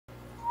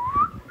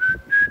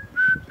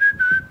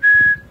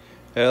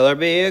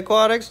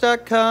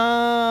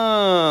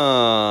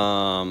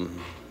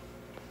LRBAquatics.com.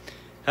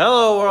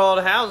 Hello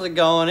world, how's it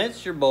going?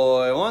 It's your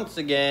boy once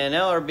again,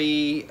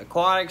 LRB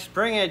Aquatics,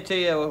 bringing it to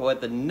you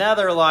with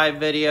another live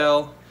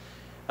video.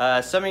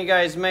 Some of you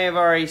guys may have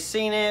already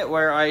seen it,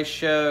 where I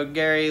showed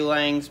Gary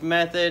Lange's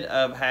method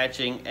of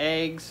hatching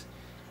eggs.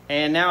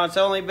 And now it's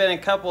only been a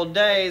couple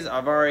days,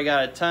 I've already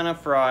got a ton of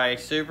fry,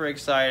 super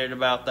excited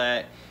about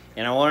that.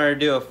 And I wanted to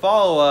do a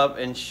follow-up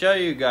and show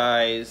you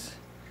guys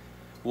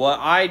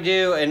what I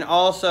do, and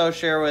also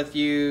share with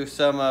you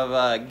some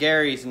of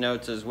Gary's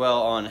notes as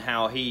well on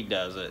how he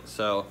does it.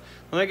 So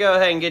let me go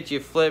ahead and get you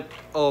flipped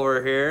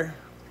over here.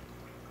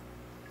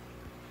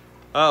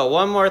 Oh,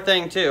 one more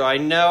thing too. I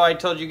know I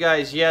told you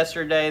guys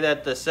yesterday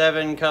that the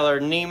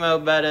 7-color Nemo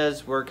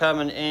betas were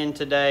coming in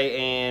today,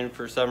 and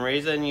for some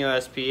reason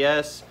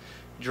USPS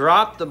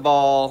dropped the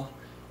ball,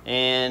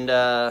 and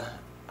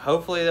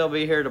hopefully they'll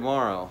be here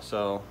tomorrow.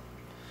 So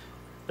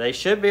they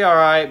should be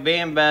alright.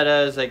 Being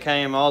betas, they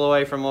came all the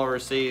way from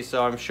overseas,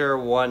 so I'm sure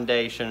one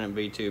day shouldn't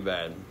be too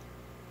bad.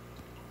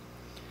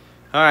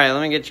 Alright,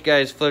 let me get you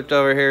guys flipped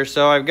over here.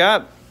 So I've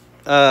got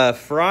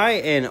fry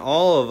in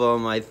all of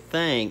them, I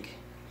think.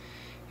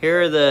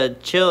 Here are the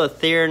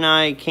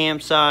Chilatheridae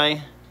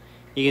campsi.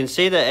 You can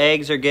see the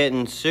eggs are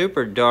getting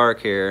super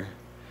dark here.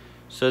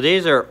 So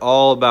these are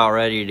all about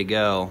ready to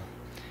go.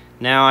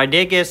 Now, I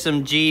did get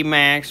some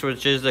G-Max,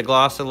 which is the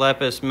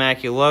Glossolepis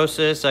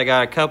maculosus. I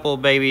got a couple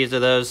babies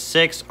of those,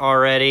 6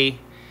 already.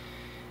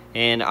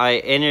 And I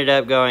ended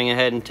up going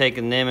ahead and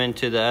taking them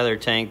into the other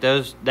tank.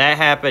 That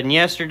happened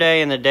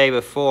yesterday and the day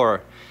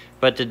before.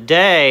 But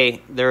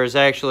today, there was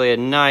actually a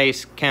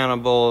nice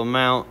countable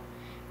amount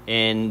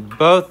in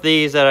both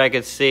these that I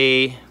could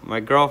see.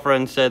 My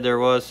girlfriend said there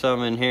was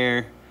some in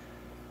here.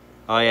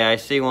 Oh yeah, I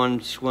see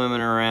one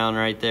swimming around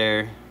right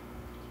there.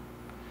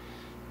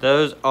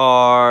 Those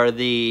are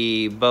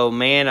the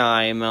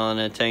Bowmani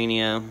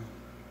Melanitania.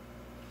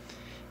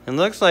 And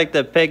looks like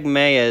the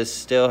Pygmaeas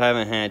still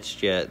haven't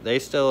hatched yet. They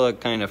still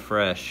look kind of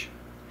fresh.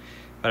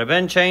 But I've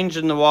been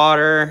changing the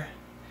water,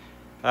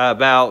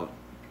 about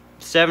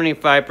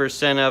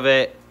 75% of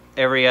it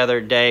every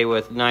other day,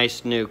 with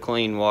nice new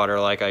clean water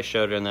like I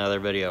showed in the other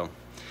video.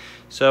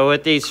 So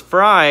with these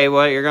fry,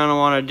 what you're going to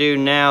want to do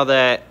now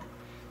that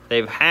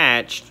they've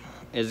hatched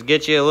is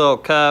get you a little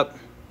cup.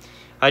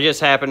 I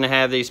just happen to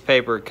have these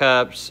paper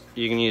cups.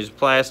 You can use a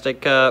plastic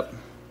cup.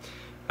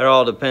 It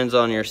all depends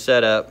on your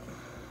setup.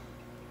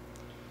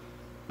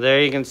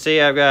 There you can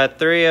see I've got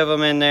 3 of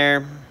them in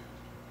there.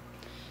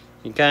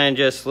 You kind of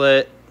just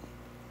let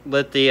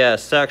the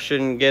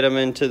suction get them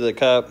into the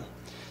cup.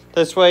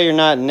 This way you're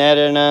not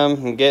netting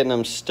them and getting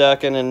them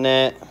stuck in a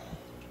net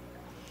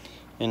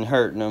and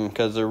hurting them,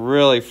 because they're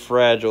really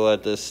fragile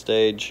at this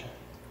stage.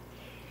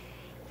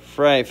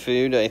 Fry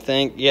food, I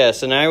think.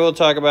 Yes, and I will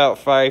talk about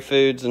fry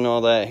foods and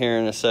all that here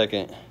in a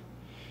second.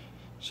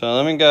 So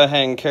let me go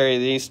ahead and carry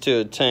these to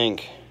a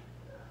tank.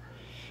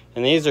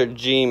 And these are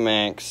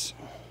G-Max.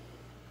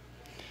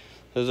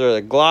 Those are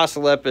the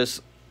Glossolepis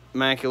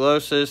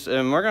maculosus.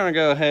 And we're going to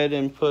go ahead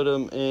and put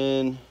them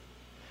in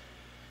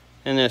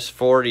this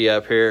 40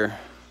 up here.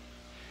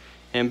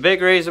 And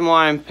big reason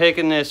why I'm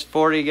picking this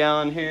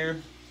 40-gallon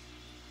here,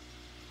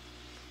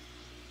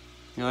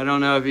 I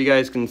don't know if you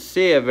guys can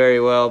see it very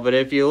well, but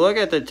if you look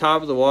at the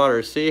top of the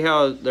water, see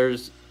how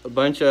there's a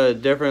bunch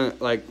of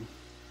different, like,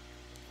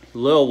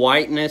 little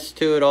whiteness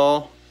to it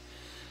all?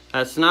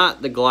 That's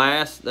not the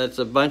glass. That's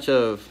a bunch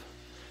of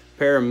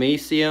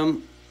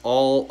paramecium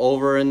all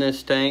over in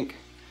this tank.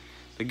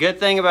 The good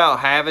thing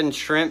about having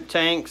shrimp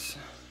tanks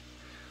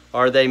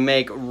are they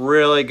make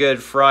really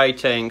good fry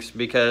tanks,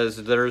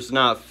 because there's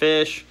not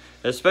fish,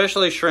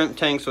 especially shrimp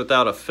tanks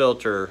without a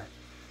filter,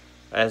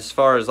 as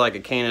far as like a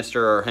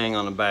canister or hang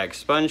on a bag.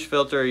 Sponge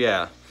filter,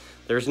 yeah.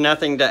 There's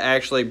nothing to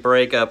actually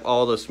break up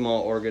all the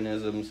small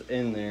organisms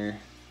in there.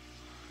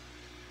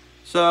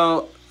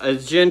 So,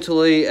 as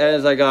gently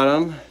as I got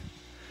them,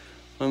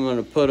 I'm going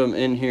to put them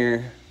in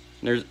here.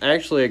 There's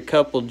actually a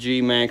couple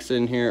G-Max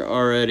in here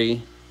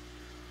already.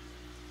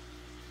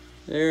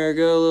 There I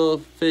go, little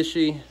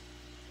fishy.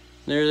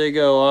 There they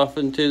go, off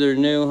into their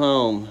new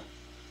home.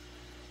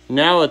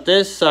 Now with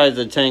this size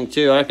of tank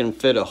too, I can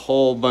fit a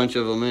whole bunch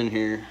of them in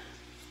here.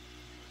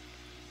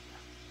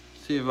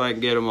 See if I can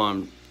get them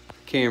on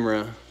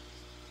camera.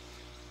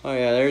 Oh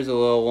yeah, there's a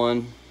little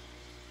one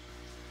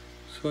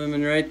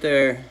swimming right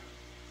there.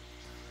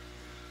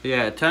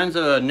 Yeah, tons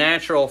of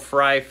natural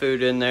fry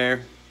food in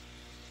there.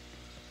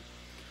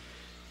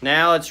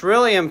 Now it's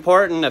really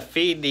important to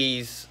feed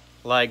these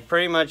like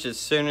pretty much as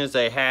soon as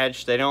they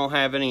hatch. They don't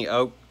have any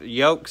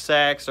yolk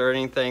sacs or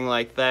anything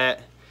like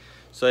that,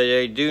 so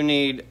they do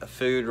need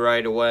food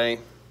right away.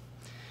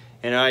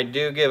 And I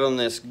do give them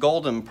this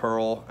golden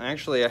pearl.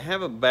 Actually, I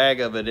have a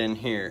bag of it in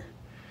here.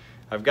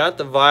 I've got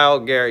the vial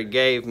Gary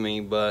gave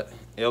me, but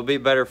it'll be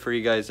better for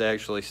you guys to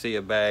actually see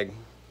a bag.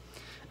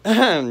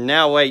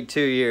 Now wait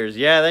 2 years.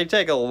 Yeah, they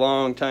take a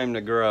long time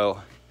to grow.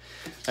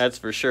 That's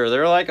for sure.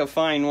 They're like a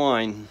fine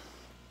wine.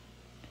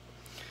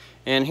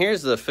 And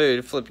here's the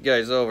food. Flip you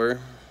guys over.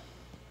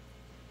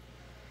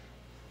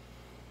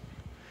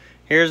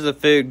 Here's the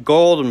food,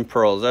 golden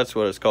pearls, that's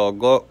what it's called.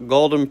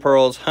 Golden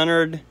pearls,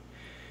 100,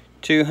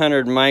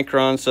 200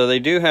 microns, so they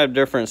do have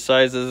different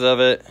sizes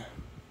of it.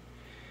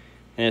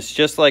 And it's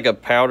just like a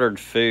powdered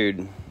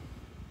food.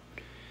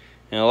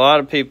 And a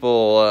lot of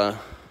people, a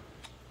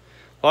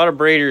lot of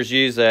breeders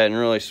use that and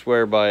really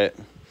swear by it.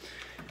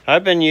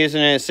 I've been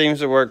using it, it seems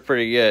to work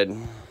pretty good.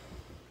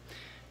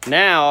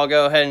 Now I'll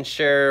go ahead and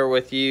share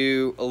with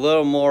you a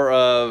little more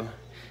of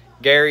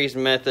Gary's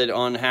method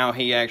on how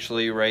he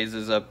actually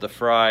raises up the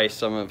fry,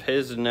 some of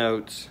his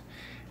notes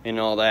and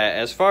all that.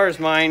 As far as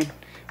mine,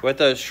 with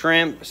those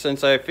shrimp,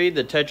 since I feed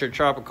the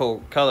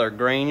tetratropical color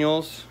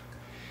granules,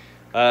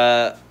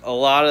 a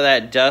lot of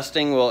that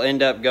dusting will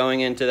end up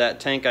going into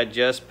that tank I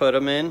just put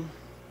them in.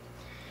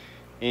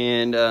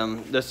 And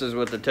this is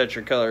with the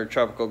tetracolor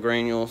tropical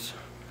granules.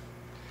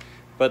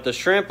 But the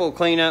shrimp will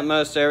clean up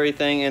most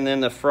everything, and then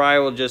the fry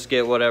will just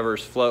get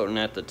whatever's floating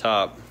at the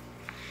top.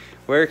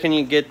 Where can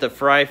you get the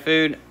fry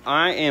food?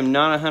 I am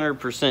not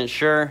 100%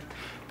 sure.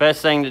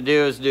 Best thing to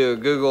do is do a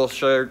Google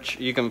search.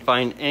 You can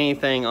find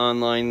anything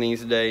online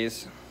these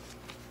days.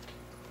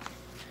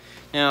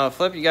 Now I'll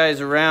flip you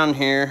guys around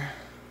here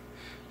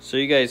so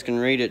you guys can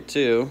read it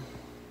too.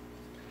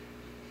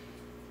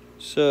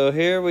 So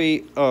here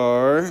we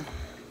are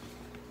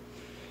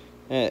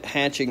at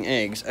hatching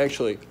eggs.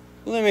 Actually,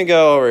 let me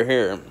go over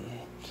here.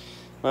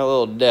 My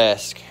little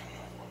desk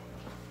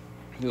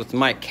with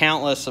my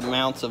countless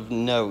amounts of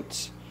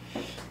notes.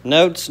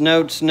 Notes.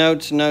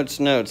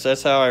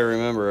 That's how I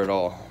remember it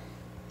all.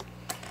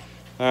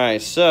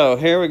 Alright, so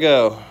here we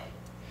go.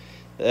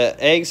 The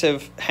eggs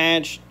have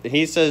hatched.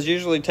 He says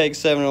usually takes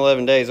 7 to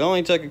 11 days. It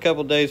only took a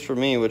couple days for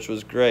me, which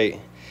was great.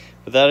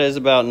 But that is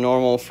about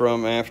normal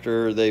from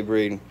after they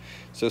breed.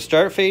 So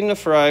start feeding the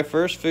fry.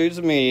 First foods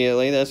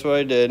immediately. That's what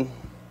I did.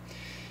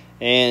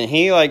 And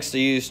he likes to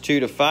use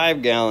 2 to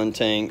 5 gallon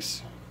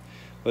tanks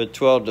with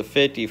 12 to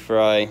 50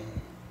 fry.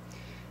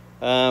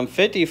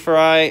 50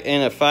 fry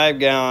in a 5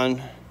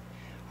 gallon,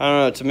 I don't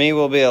know, to me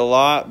will be a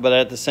lot, but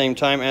at the same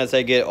time, as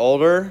they get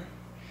older,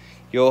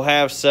 you'll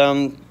have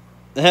some,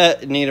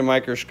 need a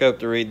microscope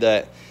to read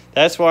that.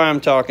 That's why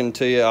I'm talking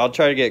to you. I'll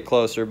try to get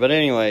closer, but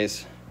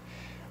anyways,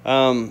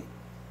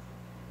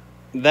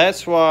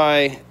 that's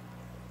why,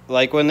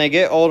 like when they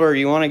get older,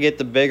 you want to get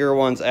the bigger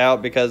ones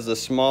out because the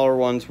smaller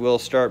ones will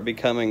start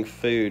becoming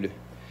food.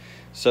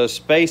 So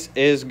space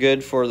is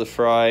good for the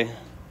fry.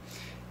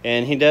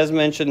 And he does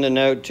mention to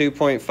note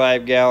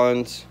 2.5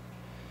 gallons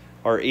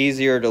are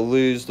easier to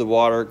lose the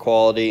water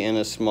quality in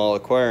a small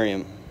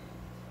aquarium,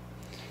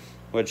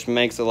 which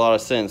makes a lot of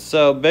sense.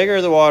 So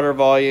bigger the water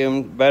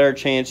volume, better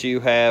chance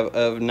you have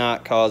of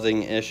not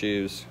causing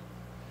issues.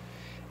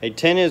 A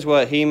 10 is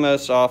what he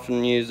most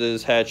often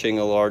uses hatching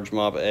a large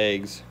mob of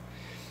eggs.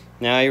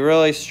 Now he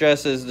really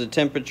stresses the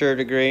temperature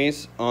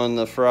degrees on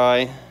the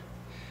fry.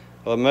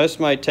 Well, most of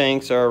my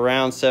tanks are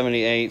around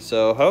 78,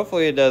 so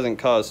hopefully it doesn't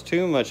cause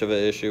too much of an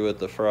issue with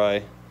the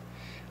fry.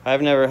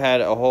 I've never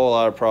had a whole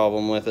lot of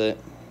problem with it.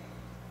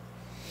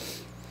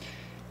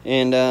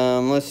 And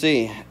let's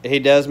see, he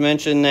does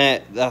mention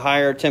that the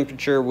higher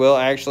temperature will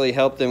actually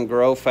help them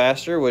grow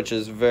faster, which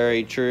is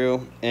very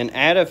true. And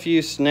add a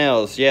few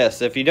snails.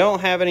 Yes, if you don't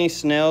have any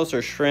snails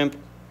or shrimp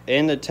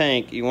in the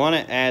tank, you want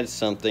to add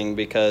something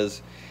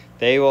because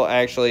they will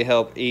actually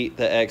help eat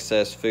the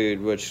excess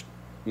food, which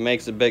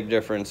makes a big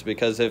difference.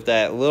 Because if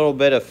that little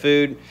bit of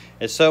food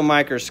is so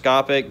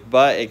microscopic,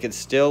 but it could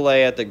still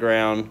lay at the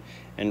ground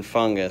and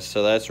fungus,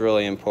 so that's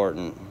really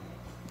important.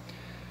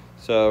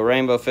 So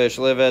rainbow fish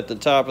live at the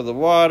top of the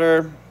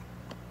water.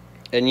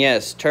 And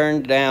yes,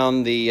 turn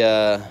down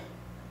the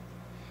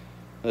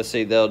let's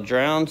see, they'll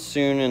drown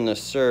soon in the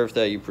surf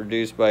that you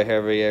produce by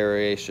heavy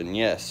aeration.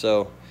 Yes,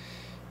 so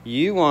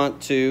you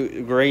want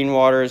to, green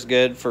water is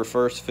good for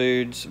first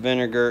foods,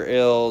 vinegar,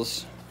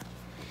 ills.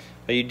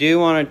 But you do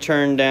want to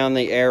turn down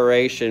the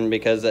aeration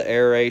because the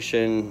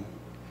aeration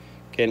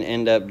can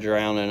end up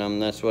drowning them.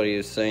 That's what he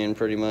was saying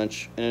pretty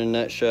much in a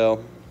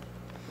nutshell.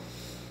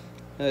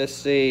 Let's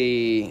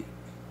see.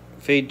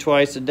 Feed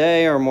twice a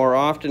day or more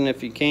often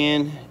if you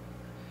can.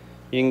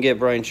 You can get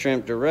brine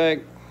shrimp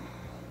direct.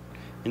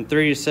 In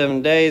 3 to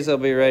 7 days, they'll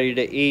be ready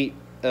to eat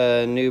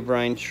new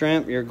brine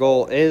shrimp. Your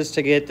goal is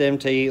to get them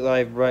to eat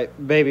live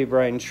baby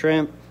brine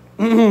shrimp.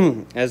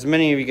 As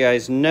many of you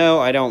guys know,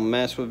 I don't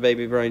mess with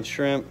baby brine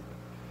shrimp.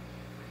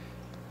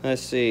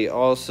 Let's see,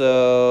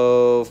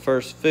 also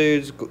first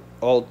foods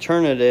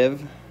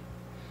alternative,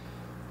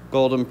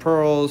 golden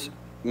pearls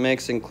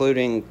mix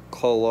including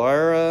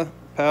chlorella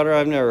powder.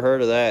 I've never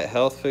heard of that.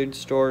 Health food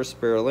stores,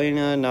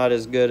 spirulina, not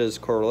as good as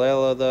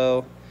chlorella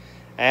though.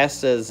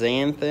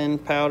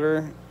 Astaxanthin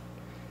powder,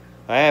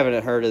 I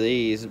haven't heard of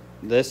these.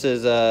 This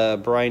is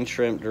brine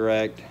shrimp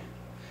direct,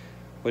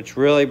 which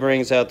really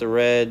brings out the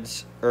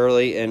reds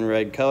early in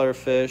red color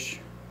fish.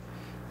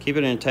 Keep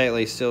it in a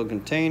tightly sealed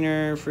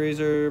container,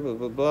 freezer, blah,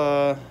 blah,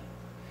 blah.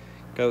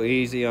 Go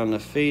easy on the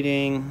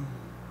feeding.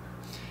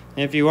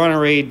 And if you want to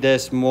read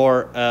this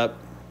more up,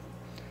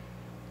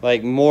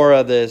 like more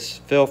of this,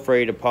 feel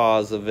free to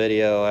pause the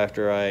video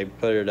after I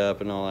put it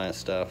up and all that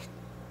stuff.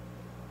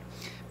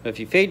 But if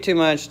you feed too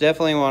much,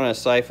 definitely want to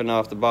siphon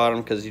off the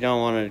bottom because you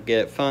don't want to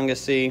get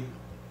fungusy.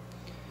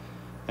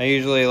 I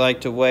usually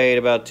like to wait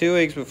about 2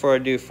 weeks before I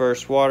do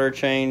first water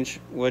change,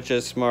 which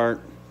is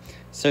smart.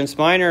 Since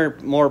mine are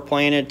more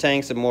planted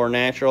tanks and more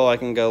natural, I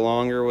can go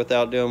longer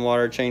without doing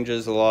water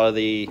changes. A lot of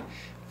the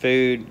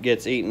food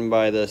gets eaten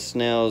by the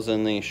snails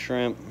and the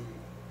shrimp.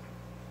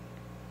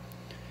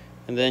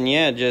 And then,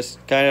 yeah,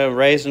 just kind of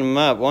raising them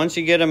up. Once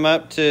you get them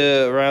up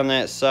to around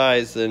that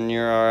size, then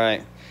you're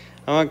alright.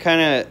 I'm going to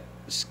kind of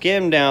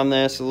skim down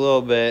this a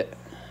little bit.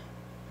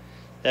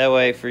 That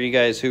way, for you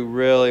guys who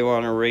really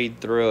want to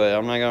read through it,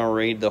 I'm not going to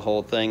read the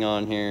whole thing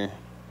on here.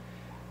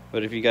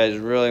 But if you guys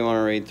really want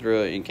to read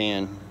through it, you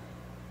can.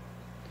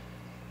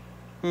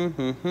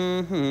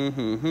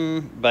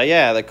 But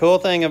yeah, the cool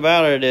thing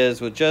about it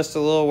is with just a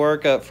little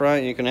work up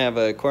front, you can have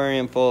an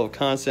aquarium full of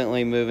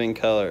constantly moving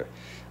color.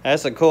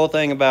 That's the cool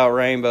thing about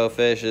rainbow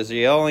fish is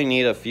you only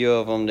need a few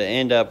of them to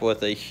end up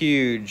with a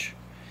huge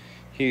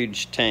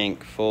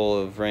tank full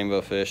of rainbow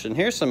fish. And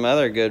here's some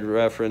other good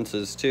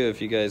references too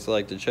if you guys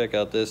like to check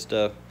out this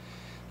stuff.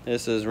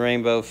 This is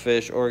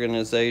Rainbowfish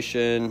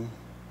Organization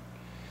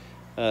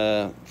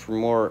for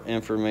more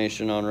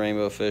information on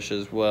rainbow fish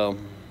as well.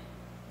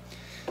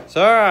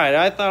 So alright,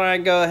 I thought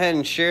I'd go ahead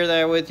and share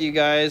that with you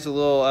guys, a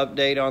little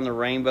update on the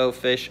rainbow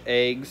fish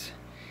eggs.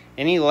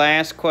 Any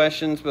last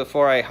questions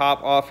before I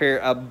hop off here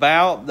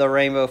about the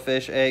rainbow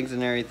fish eggs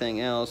and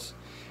everything else?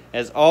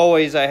 As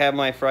always, I have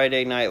my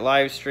Friday night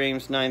live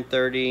streams,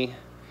 9:30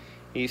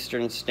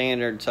 Eastern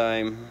Standard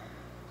Time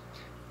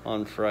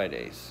on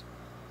Fridays,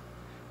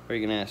 where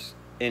you can ask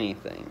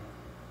anything.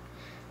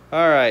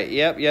 Alright,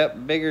 yep,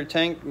 bigger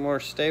tank, more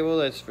stable,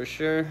 that's for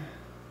sure.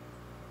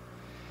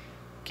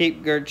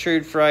 Keep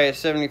Gertrude Fry at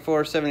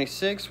 74,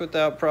 76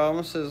 without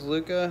problem, says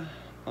Luca.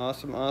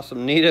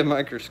 Awesome. Need a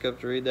microscope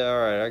to read that.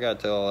 Alright, I got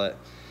to all that.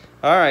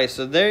 Alright,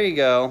 so there you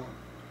go.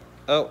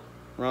 Oh,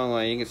 wrong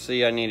way. You can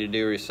see I need to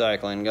do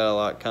recycling. Got a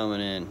lot coming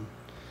in.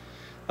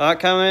 A lot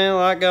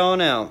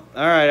going out.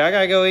 Alright, I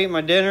gotta go eat my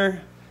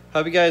dinner.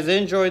 Hope you guys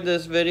enjoyed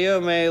this video.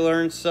 May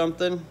learn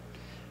something.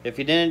 If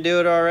you didn't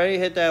do it already,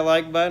 hit that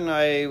like button.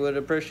 I would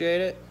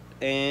appreciate it.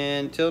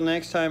 And until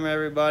next time,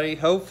 everybody.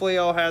 Hopefully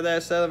I'll have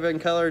that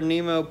 7-color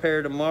Nemo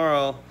pair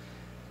tomorrow.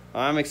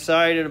 I'm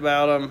excited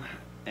about them.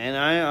 And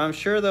I'm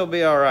sure they'll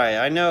be alright.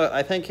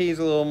 I think he's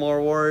a little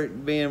more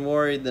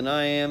worried than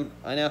I am.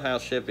 I know how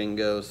shipping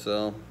goes,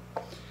 so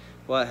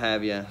what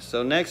have you.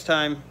 So next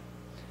time,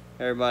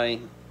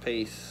 everybody,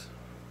 peace.